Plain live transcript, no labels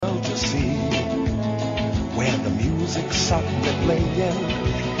softly playing,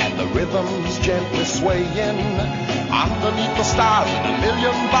 and the rhythm's gently swaying. Underneath the stars in a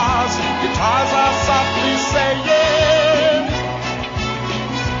million bars, guitars are softly saying,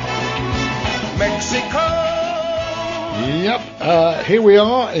 Mexico. Yep, here we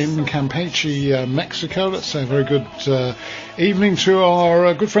are in Campeche, Mexico. Let's say a very good evening to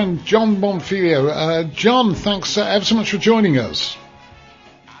our good friend John Bonfiglio. John, thanks ever so much for joining us.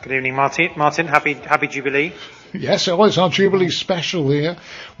 Good evening, Martin. Happy Jubilee. Yes, it's our Jubilee special here.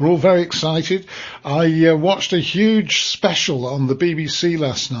 We're all very excited. I watched a huge special on the BBC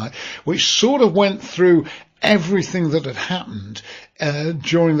last night, which sort of went through everything that had happened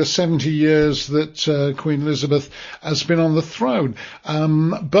during the 70 years that Queen Elizabeth has been on the throne.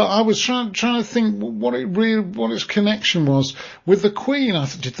 But I was trying to think what its connection was with the Queen. I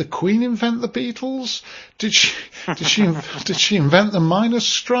thought, did the Queen invent the Beatles? Did she invent the miners'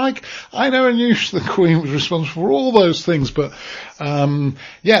 strike? I never knew the Queen was responsible for all those things, but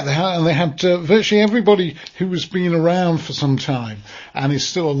they had virtually everybody who has been around for some time and is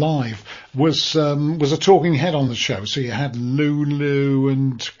still alive was a talking head on the show. So you had Lulu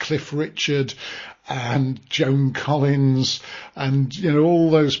and Cliff Richard and Joan Collins and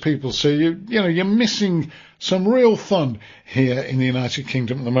all those people. So you're missing some real fun here in the United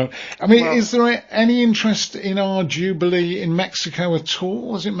Kingdom at the moment. I mean, is there any interest in our Jubilee in Mexico at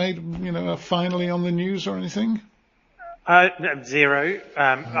all? Has it made finally on the news or anything? Zero.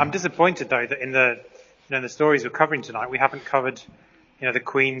 I'm disappointed though that in the stories we're covering tonight we haven't covered the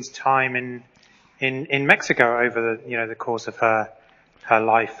Queen's time in Mexico over the course of her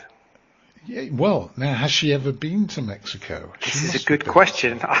life. Yeah, well, now has she ever been to Mexico? This is a good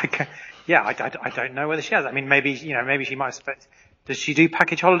question. I don't know whether she has. I mean, maybe she might have spent. Does she do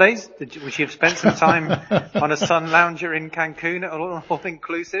package holidays? Would she have spent some time on a sun lounger in Cancun, all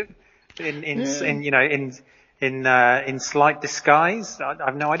inclusive, in slight disguise? I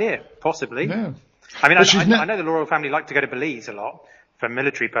have no idea. Possibly. No. I mean, I know the royal family like to go to Belize a lot for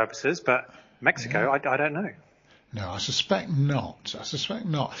military purposes, but Mexico, I don't know. No, I suspect not.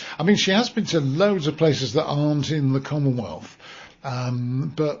 I mean, she has been to loads of places that aren't in the Commonwealth,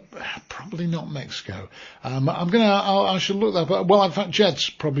 but probably not Mexico. I should look that up. Well, in fact, Jed's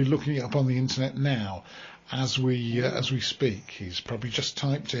probably looking it up on the internet now as we speak. He's probably just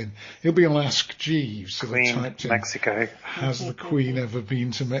typed in. He'll be on Ask Jeeves. So Queen typed in, Mexico. Has the Queen ever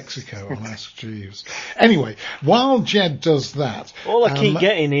been to Mexico on Ask Jeeves? Anyway, while Jed does that, all I keep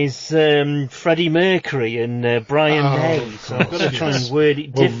getting is Freddie Mercury and Brian May. So I've got to try and word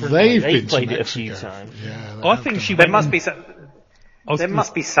it differently. They've played it a few times. Yeah, I think she. There must be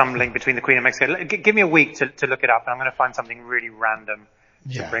some link between the Queen and Mexico. Give me a week to look it up, and I'm going to find something really random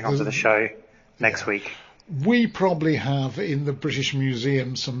to bring onto the show next week. We probably have in the British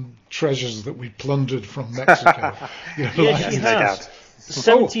Museum some treasures that we plundered from Mexico. Yes, she has.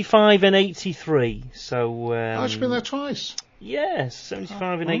 75 and 83. So I've been there twice. Yes,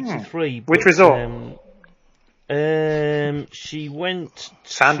 75 and 83. Which resort? She went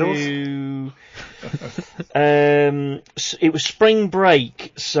Sandals? to it was spring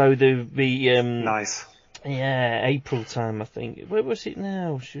break, so there'd be nice. Yeah, April time, I think. Where was it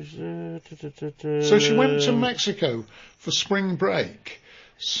now? She was. So she went to Mexico for spring break.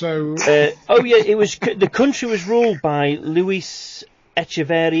 So. It was. The country was ruled by Luis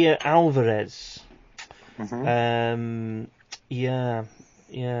Echeverria Alvarez. Mm-hmm.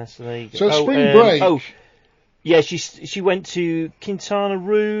 So there you go. So spring break. Yeah, she went to Quintana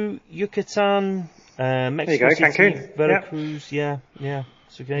Roo, Yucatan, Mexico City, Cancun, Veracruz. Yeah.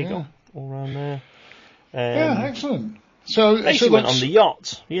 So there you go, all around there. Excellent. So she went on the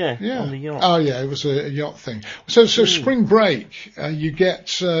yacht. Yeah, on the yacht. Oh yeah, it was a yacht thing. So spring break, you get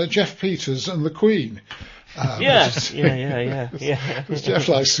Jeff Peters and the Queen. Yeah. Jeff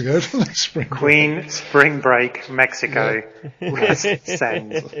likes to go to the spring Queen spring break Mexico.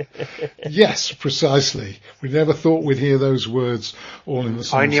 Send. Yes, precisely. We never thought we'd hear those words all in the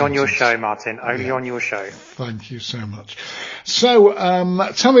same Only sentence. on your show, Martin. Only on your show. Thank you so much. So,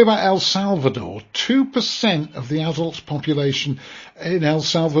 tell me about El Salvador. 2% of the adult population in El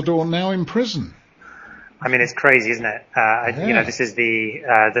Salvador now in prison. I mean, it's crazy, isn't it? This is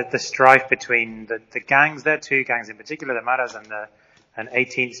the strife between the gangs. There are two gangs in particular, the Maras and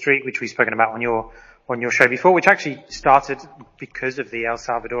 18th Street, which we've spoken about on your show before, which actually started because of the El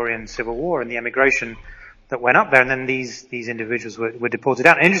Salvadorian Civil War and the emigration that went up there, and then these individuals were deported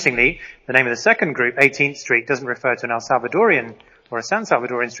out. And interestingly, the name of the second group, 18th Street, doesn't refer to an El Salvadorian or a San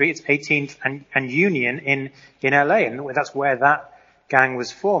Salvadorian street. It's 18th and Union in LA, and that's where that gang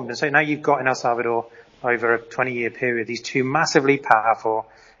was formed. And so now you've got in El Salvador, over a 20-year period, these two massively powerful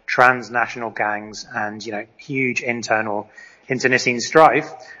transnational gangs and, huge internecine strife.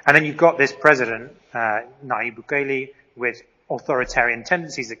 And then you've got this president, Nayib Bukele, with authoritarian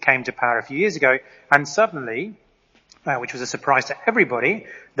tendencies that came to power a few years ago, and suddenly, which was a surprise to everybody,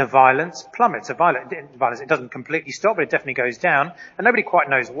 the violence plummets. It doesn't completely stop, but it definitely goes down, and nobody quite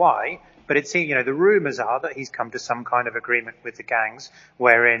knows why. But it seems, the rumours are that he's come to some kind of agreement with the gangs,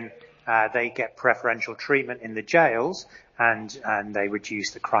 wherein they get preferential treatment in the jails, and they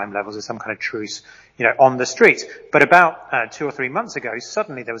reduce the crime levels. There's some kind of truce, on the streets. But about 2 or 3 months ago,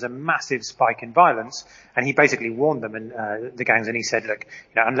 suddenly there was a massive spike in violence, and he basically warned them and the gangs, and he said, look,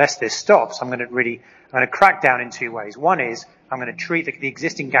 unless this stops, I'm going to crack down in 2 ways. One is I'm going to treat the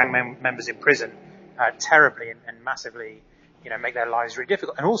existing gang members in prison terribly and massively, make their lives really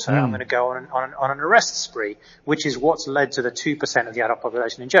difficult. And also I'm going to go on an arrest spree, which is what's led to the 2% of the adult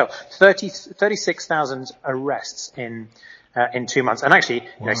population in jail. 36,000 arrests in 2 months. And actually,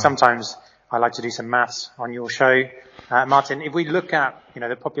 sometimes I like to do some maths on your show, Martin. If we look at,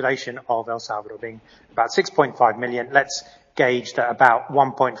 the population of El Salvador being about 6.5 million, let's gauge that about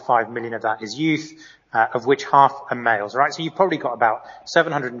 1.5 million of that is youth, of which half are males, right? So you've probably got about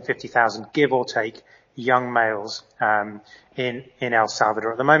 750,000, give or take, young males in El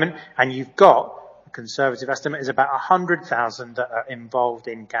Salvador at the moment, and you've got, a conservative estimate is about 100,000 that are involved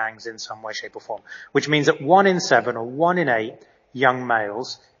in gangs in some way, shape or form, which means that 1 in 7 or 1 in 8 young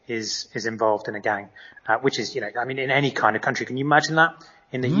males is involved in a gang, which is, in any kind of country. Can you imagine that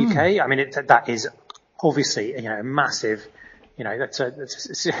in the UK? That is obviously, a massive,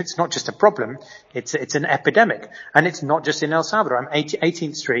 it's not just a problem, it's an epidemic. And it's not just in El Salvador.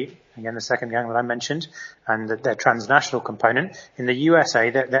 18th Street, again, the second gang that I mentioned, and their transnational component. In the USA,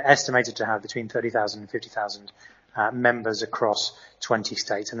 they're estimated to have between 30,000 and 50,000 members across 20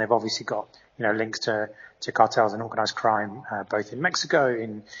 states. And they've obviously got, links to cartels and organized crime, both in Mexico,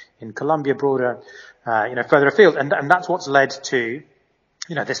 in Colombia border, further afield. And that's what's led to,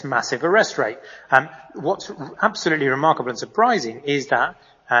 this massive arrest rate. What's absolutely remarkable and surprising is that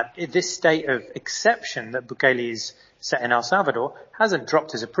this state of exception that Bukele is set in El Salvador hasn't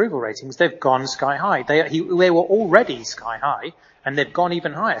dropped his approval ratings. They've gone sky high. They were already sky high, and they've gone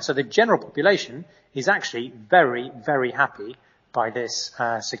even higher. So the general population is actually very, very happy by this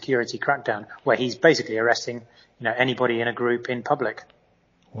security crackdown, where he's basically arresting, anybody in a group in public.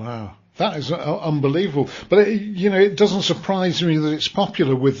 Wow. That is unbelievable. But, it doesn't surprise me that it's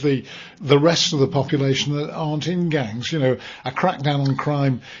popular with the rest of the population that aren't in gangs. A crackdown on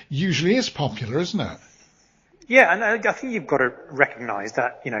crime usually is popular, isn't it? Yeah, and I think you've got to recognise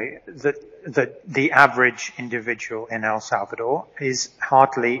that, that the average individual in El Salvador is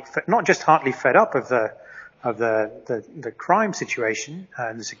not just heartily fed up of the crime situation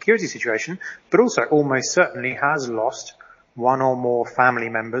and the security situation, but also almost certainly has lost one or more family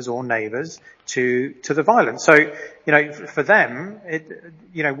members or neighbours to the violence. So, for them,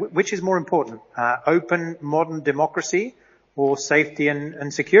 which is more important, open modern democracy or safety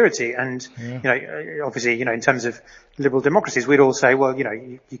and security? And, obviously, in terms of liberal democracies, we'd all say, well,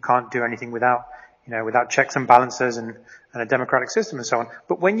 you can't do anything without checks and balances and a democratic system and so on.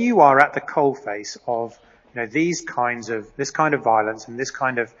 But when you are at the coalface of, this kind of violence and this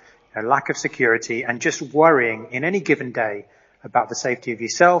kind of lack of security and just worrying in any given day about the safety of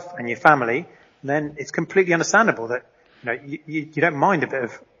yourself and your family, then it's completely understandable that, you don't mind a bit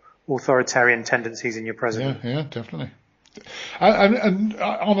of authoritarian tendencies in your president. Yeah, definitely. And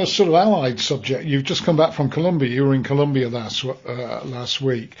on a sort of allied subject, you've just come back from Colombia. You were in Colombia last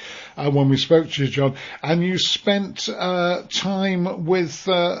week when we spoke to you, John, and you spent time with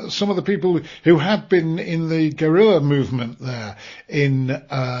some of the people who had been in the guerrilla movement there in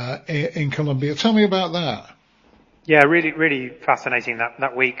Colombia. Tell me about that. Yeah, really, really fascinating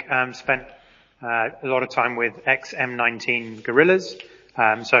that week. Spent a lot of time with ex-M19 guerrillas.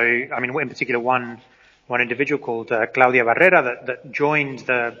 In particular, one individual called Claudia Barrera that joined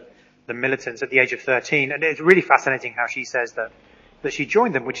the militants at the age of 13, and it's really fascinating how she says that she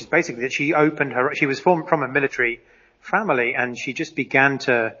joined them, which is basically that she was from a military family, and she just began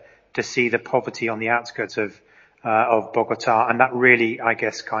to see the poverty on the outskirts of Bogota, and that really, I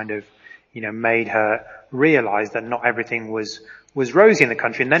guess, kind of made her realize that not everything was rosy in the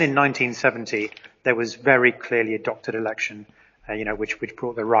country. And then in 1970 there was very clearly a doctored election, which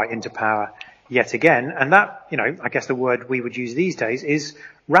brought the right into power yet again. And that, I guess the word we would use these days is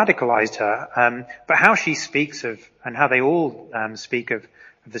radicalized her. But how she speaks of, and how they all speak of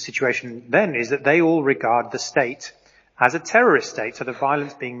the situation then, is that they all regard the state as a terrorist state. So the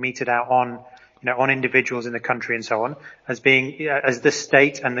violence being meted out on individuals in the country and so on, as the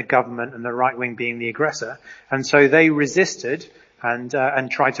state and the government and the right wing being the aggressor. And so they resisted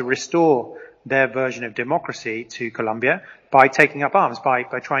and try to restore their version of democracy to Colombia by taking up arms, by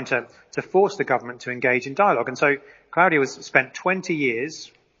trying to force the government to engage in dialogue. And so Claudia spent 20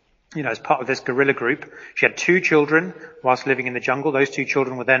 years, as part of this guerrilla group. She had 2 children whilst living in the jungle. Those 2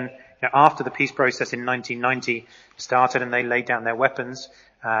 children were then, after the peace process in 1990 started, and they laid down their weapons,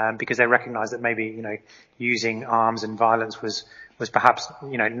 because they recognized that maybe, using arms and violence was perhaps,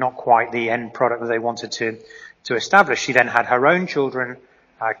 not quite the end product that they wanted to establish. She then had her own children,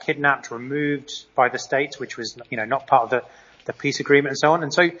 kidnapped, removed by the state, which was, not part of the peace agreement and so on.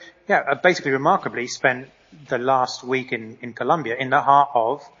 And so, basically remarkably spent the last week in Colombia in the heart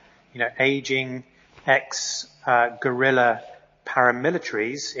of, aging ex-guerrilla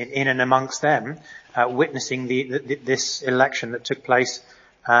paramilitaries in and amongst them, witnessing this election that took place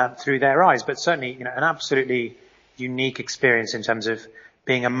through their eyes. But certainly, an absolutely unique experience in terms of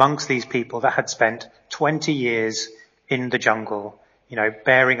being amongst these people that had spent 20 years in the jungle,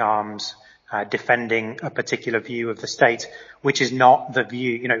 bearing arms, defending a particular view of the state, which is not the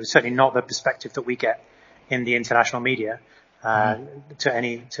view, certainly not the perspective that we get in the international media. To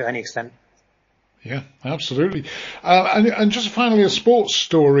any extent. Yeah, absolutely. And just finally, a sports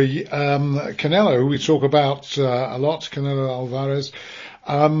story. Canela, who we talk about a lot, Canela Alvarez,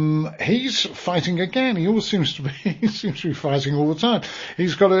 he's fighting again. He always seems to be fighting all the time.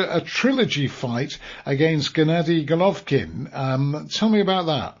 He's got a trilogy fight against Gennady Golovkin. Tell me about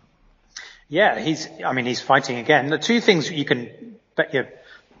that. Yeah, he's fighting again. The 2 things you can bet your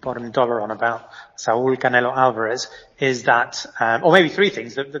bottom dollar on about Saul Canelo Alvarez is that, or maybe 3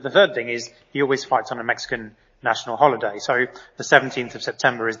 things. The third thing is he always fights on a Mexican national holiday. So the 17th of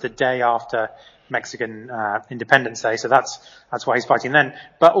September is the day after Mexican Independence Day. So that's why he's fighting then.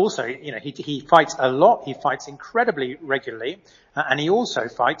 But also, he fights a lot. He fights incredibly regularly. And he also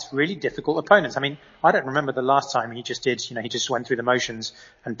fights really difficult opponents. I don't remember the last time he just did, he just went through the motions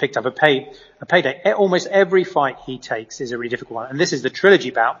and picked up a payday. Almost every fight he takes is a really difficult one. And this is the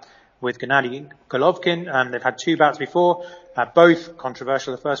trilogy bout with Gennady Golovkin. They've had 2 bouts before, both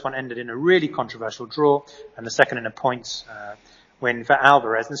controversial. The first one ended in a really controversial draw, and the second in a points win for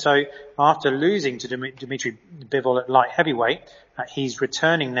Alvarez. And so after losing to Dmitry Bivol at light heavyweight, he's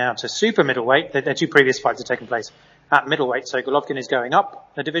returning now to super middleweight. Their 2 previous fights have taken place at middleweight. So Golovkin is going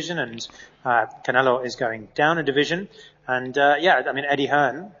up a division and Canelo is going down a division. And Eddie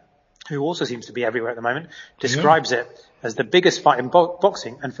Hearn, who also seems to be everywhere at the moment, describes it as the biggest fight in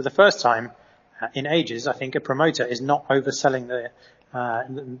boxing. And for the first time in ages, I think a promoter is not overselling the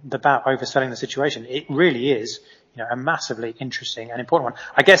bout, overselling the situation. It really is, a massively interesting and important one.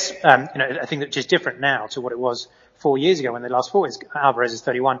 I guess, I think that's just different now to what it was 4 years ago when they last fought. Alvarez is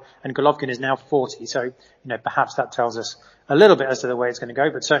 31 and Golovkin is now 40. So, perhaps that tells us a little bit as to the way it's going to go,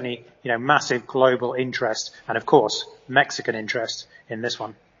 but certainly, massive global interest and of course, Mexican interest in this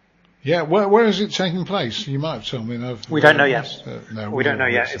one. Yeah, where is it taking place? You might have told me. We don't know yet. No, we don't know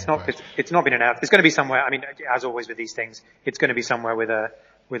yet. It's not been announced. It's going to be somewhere. As always with these things, it's going to be somewhere with a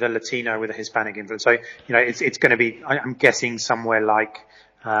Latino, with a Hispanic influence. So, it's going to be, I'm guessing somewhere like,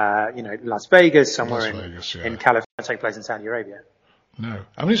 Las Vegas, somewhere in California, take place in Saudi Arabia. No.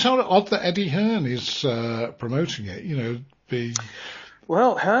 It's odd that Eddie Hearn is promoting it,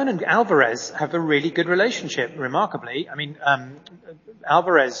 Well, Hearn and Alvarez have a really good relationship, remarkably.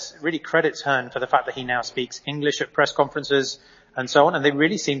 Alvarez really credits Hearn for the fact that he now speaks English at press conferences and so on, and they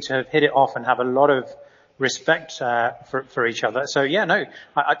really seem to have hit it off and have a lot of respect for each other. So, I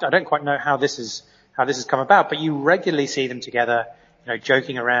don't quite know how this has come about, but you regularly see them together,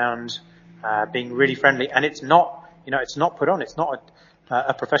 joking around, being really friendly, and it's not put on. It's not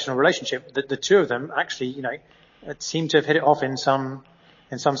a professional relationship. The 2 of them actually, seem to have hit it off in some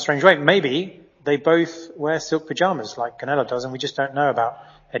strange way. Maybe they both wear silk pajamas like Canelo does, and we just don't know about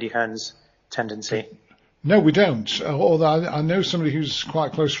Eddie Hearn's tendency. No, we don't. Although I know somebody who's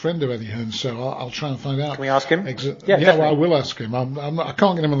quite a close friend of Eddie Hearn, so I'll try and find out. Can we ask him? Well, I will ask him. I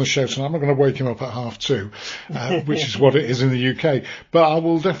can't get him on the show tonight. I'm not going to wake him up at 2:30, which is what it is in the UK. But I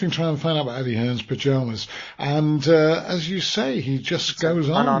will definitely try and find out about Eddie Hearn's pajamas. And as you say, he just goes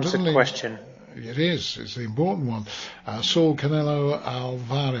on, doesn't he? Unanswered question. It is. It's the important one. Saul Canelo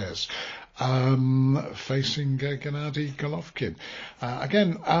Alvarez. Facing Gennady Golovkin.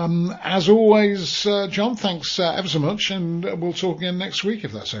 Again, as always, John, thanks ever so much, and we'll talk again next week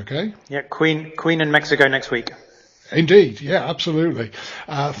if that's okay. Yeah, Queen in Mexico next week. Indeed, yeah, absolutely.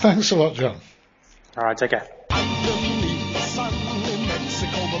 Thanks a lot, John. All right, take care. Underneath the sun in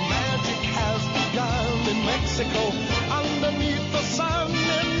Mexico, the magic has begun in Mexico.